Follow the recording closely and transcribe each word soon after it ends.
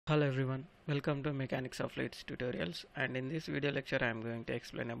Hello everyone, welcome to Mechanics of Fluids tutorials, and in this video lecture I am going to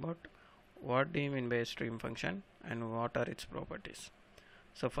explain about what do you mean by a stream function and what are its properties.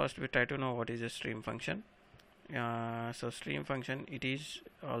 So first we try to know what is a stream function. So stream function, it is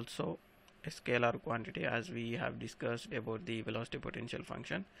also a scalar quantity as we have discussed about the velocity potential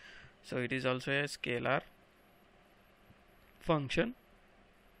function. So it is also a function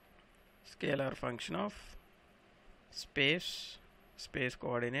scalar function of space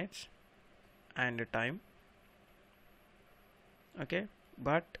coordinates and time. Okay,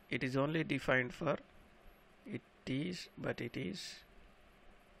 but it is only defined for it is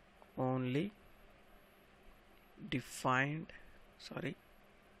only defined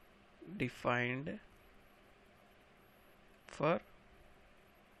defined for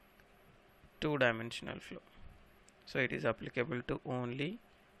two-dimensional flow. So it is applicable to only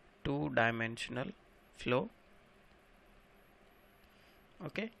two-dimensional flow.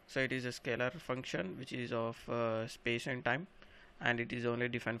 Okay, so it is a scalar function which is of space and time, and it is only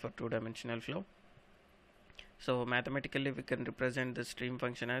defined for two-dimensional flow. So mathematically we can represent the stream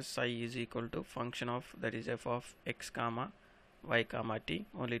function as psi is equal to function of, that is f of x comma y comma t.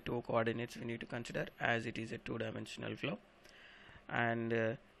 Only two coordinates we need to consider as it is a two-dimensional flow, and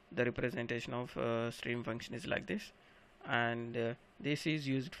the representation of stream function is like this, and this is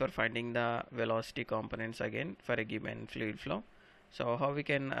used for finding the velocity components again for a given fluid flow. So how we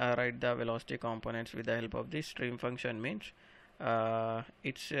can write the velocity components with the help of this stream function means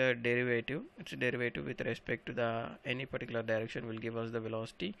its derivative with respect to the any particular direction will give us the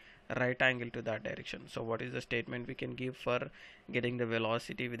velocity right angle to that direction. So what is the statement we can give for getting the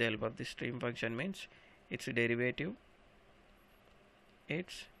velocity with the help of this stream function means its derivative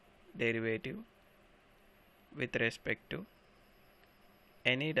with respect to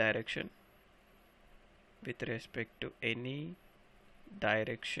any direction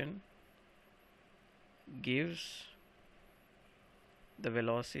gives the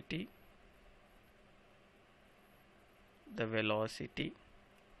velocity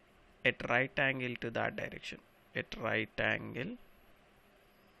at right angle to that direction, to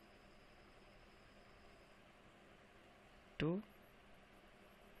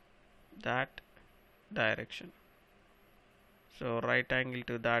that direction. So right angle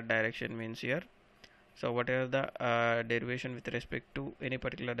to that direction means here, so whatever the derivation with respect to any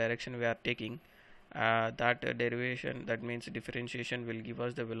particular direction we are taking, that derivation, that means differentiation, will give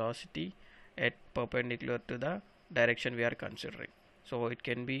us the velocity at perpendicular to the direction we are considering. So it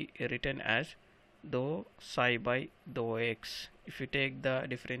can be written as dou psi by dou x. If you take the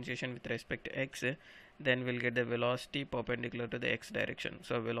differentiation with respect to x, then we'll get the velocity perpendicular to the x direction.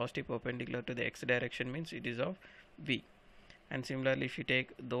 So velocity perpendicular to the x direction means it is of v. And similarly, if you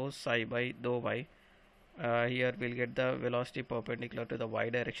take dou psi by dou y, here we'll get the velocity perpendicular to the y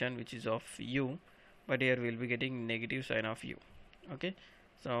direction which is of u, but here we'll be getting negative sign of u. Okay,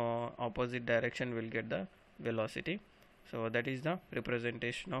 so opposite direction will get the velocity. So that is the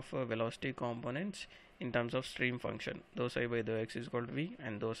representation of velocity components in terms of stream function. Dou psi by dou x is equal to v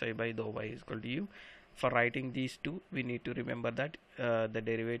and dou psi by dou y is equal to u. For writing these two, we need to remember that the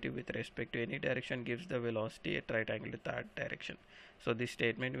derivative with respect to any direction gives the velocity at right angle to that direction. So this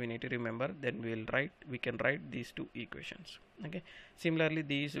statement we need to remember, then we can write these two equations. Okay, similarly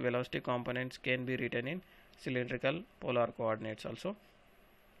these velocity components can be written in cylindrical polar coordinates also.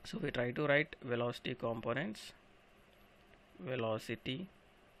 So we try to write velocity components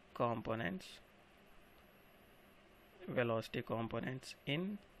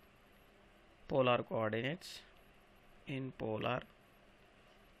in polar coordinates in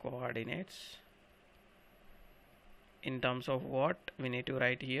terms of what we need to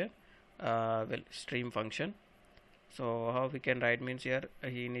write here, well, stream function. So how we can write means here,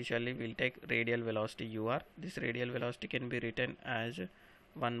 initially we'll take radial velocity ur. This radial velocity can be written as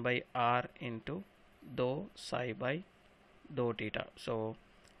 1 by r into dou psi by dou theta. So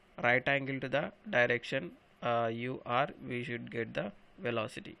right angle to the direction ur, we should get the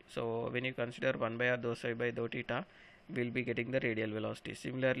velocity. So when you consider 1 by r dou psi by dou theta, we'll be getting the radial velocity.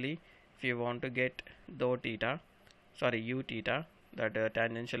 Similarly, if you want to get u theta, that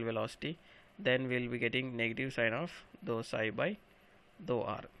tangential velocity, then we'll be getting negative sign of dou psi by dou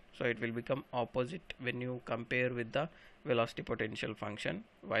r. So it will become opposite when you compare with the velocity potential function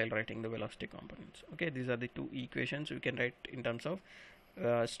while writing the velocity components. Okay, these are the two equations we can write in terms of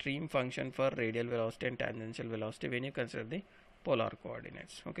stream function for radial velocity and tangential velocity when you consider the polar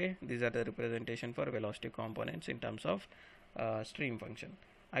coordinates. Okay, these are the representation for velocity components in terms of stream function.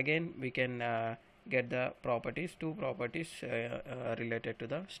 Again, we can get the two properties related to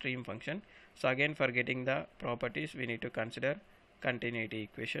the stream function. So again, for getting the properties, we need to consider continuity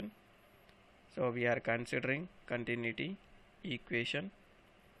equation. So we are considering continuity equation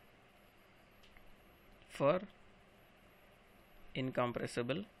for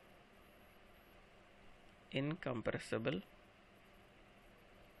incompressible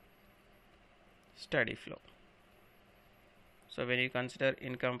steady flow. So when you consider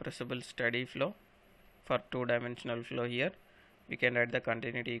incompressible steady flow for two-dimensional flow, here we can write the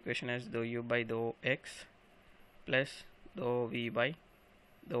continuity equation as dou u by dou x plus dou v by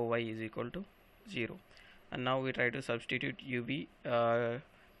dou y is equal to 0. And now we try to substitute uv,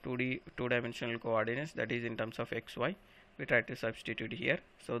 2-dimensional coordinates, that is in terms of xy. We try to substitute here.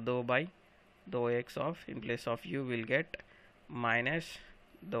 So dou by dou x of, in place of u, will get minus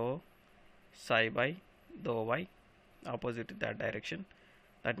dou psi by dou y, opposite to that direction,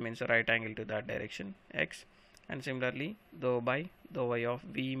 that means right angle to that direction, x. And similarly dou by dou y of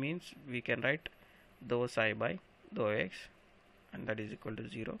v means we can write dou psi by dou x, and that is equal to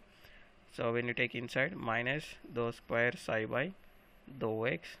 0. So when you take inside, minus dou square psi by dou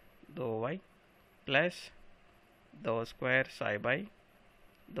x dou y plus dou square psi by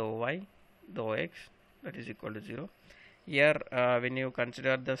dou y dou x, that is equal to 0. Here when you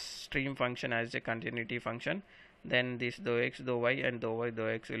consider the stream function as a continuity function, then this dou x dou y and dou y dou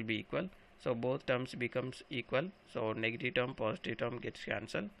x will be equal. So both terms becomes equal. So negative term, positive term gets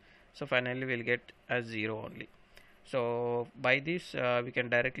cancelled. So finally we'll get as 0 only. So by this we can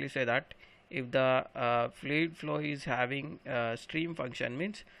directly say that if the fluid flow is having stream function,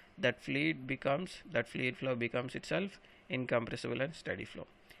 means that fluid flow becomes itself incompressible and steady flow.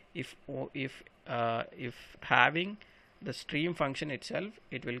 If having the stream function itself,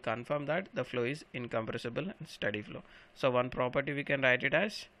 it will confirm that the flow is incompressible and steady flow. So one property we can write it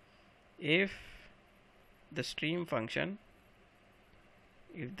as, if the stream function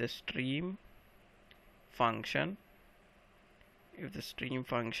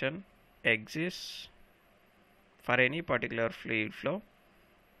exists for any particular fluid flow,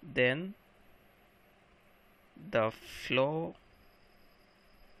 then the flow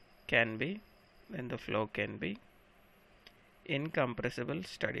can be incompressible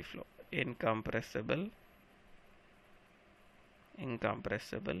steady flow, incompressible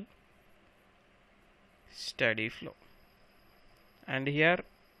steady flow. And here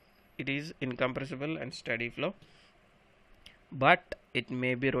it is incompressible and steady flow, but it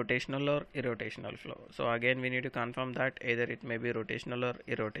may be rotational or irrotational flow. So again we need to confirm that either it may be rotational or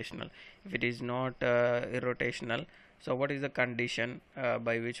irrotational. If it is not irrotational, so what is the condition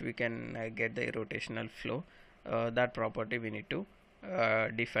by which we can get the irrotational flow? That property we need to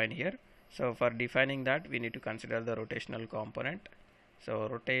define here. So for defining that, we need to consider the rotational component. So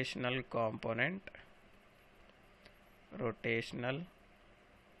rotational component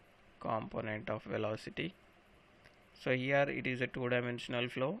of velocity. So here it is a two-dimensional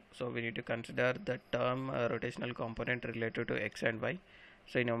flow, so we need to consider the term rotational component related to x and y.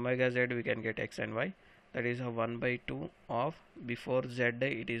 So in omega z we can get x and y, that is a 1 by 2 of, before z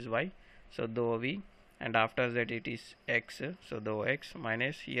it is y, so dou v, and after z it is x, so dou x,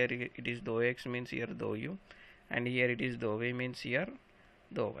 minus here it is dou x means here dou u, and here it is dou v means here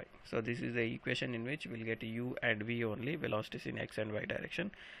dou y. So this is the equation in which we'll get u and v only, velocities in x and y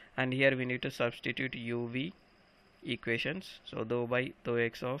direction. And here we need to substitute uv equations. So dou by dou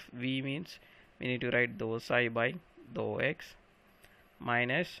x of v means we need to write dou psi by dou x,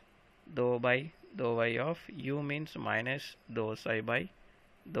 minus dou by dou y of u means minus dou psi by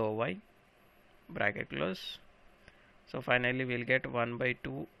dou y, bracket close. So finally we'll get 1 by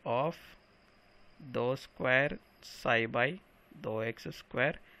 2 of dou square psi by dou x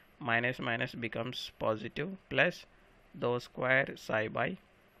square, minus minus becomes positive, plus dou square psi by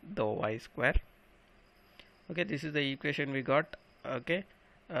dou y square. Okay, this is the equation we got. Okay,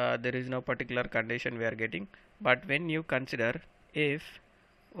 there is no particular condition we are getting, but when you consider if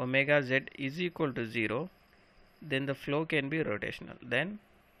omega z is equal to 0, then the flow can be rotational, then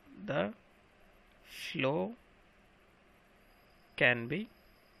the flow can be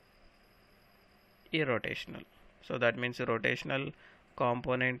irrotational. So that means rotational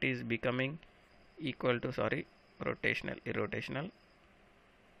component is becoming equal to, irrotational.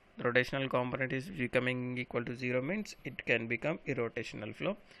 Rotational component is becoming equal to 0 means it can become irrotational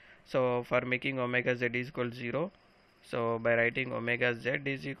flow. So for making omega z is equal to 0, so by writing omega z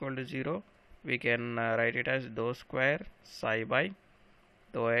is equal to 0, we can write it as dou square psi by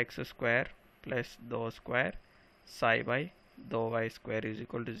dou x square plus dou square psi by dou y square is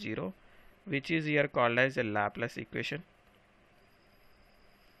equal to 0, which is here called as a Laplace equation.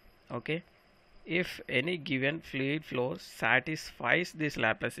 Okay, if any given fluid flow satisfies this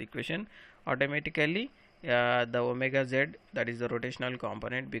Laplace equation, automatically the omega z, that is the rotational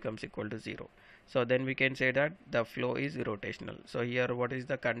component, becomes equal to 0. So then we can say that the flow is rotational. So here what is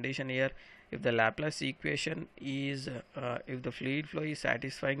the condition here? If the Laplace equation is if the fluid flow is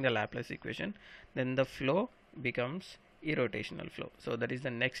satisfying the Laplace equation, then the flow becomes irrotational flow. So that is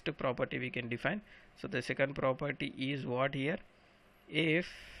the next property we can define. So the second property is what here? If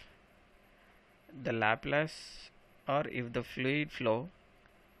the Laplace, or if the fluid flow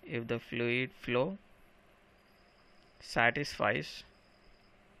satisfies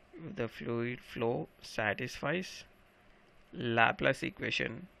Laplace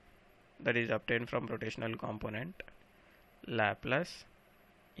equation that is obtained from rotational component, Laplace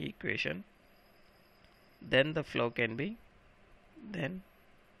equation, then the flow can be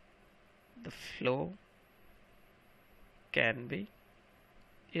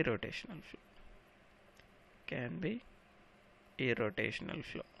irrotational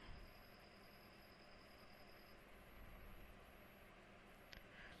flow,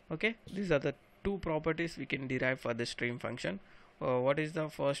 Okay, these are the two properties we can derive for the stream function. What is the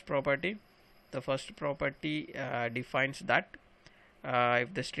first property? The first property defines that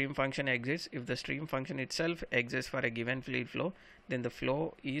if the stream function exists, if the stream function itself exists for a given fluid flow, then the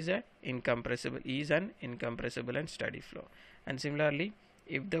flow is an incompressible and steady flow. And similarly,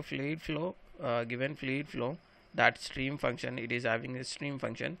 if the fluid flow, given fluid flow, that stream function, it is having a stream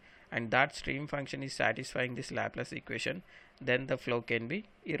function, and that stream function is satisfying this Laplace equation, then the flow can be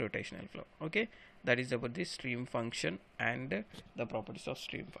irrotational flow. Okay, that is about the stream function and the properties of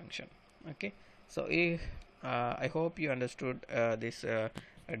stream function. Okay, so I hope you understood this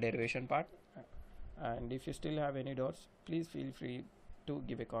derivation part, and if you still have any doubts, please feel free to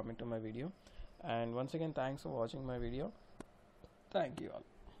give a comment to my video. And once again, thanks for watching my video. Thank you all.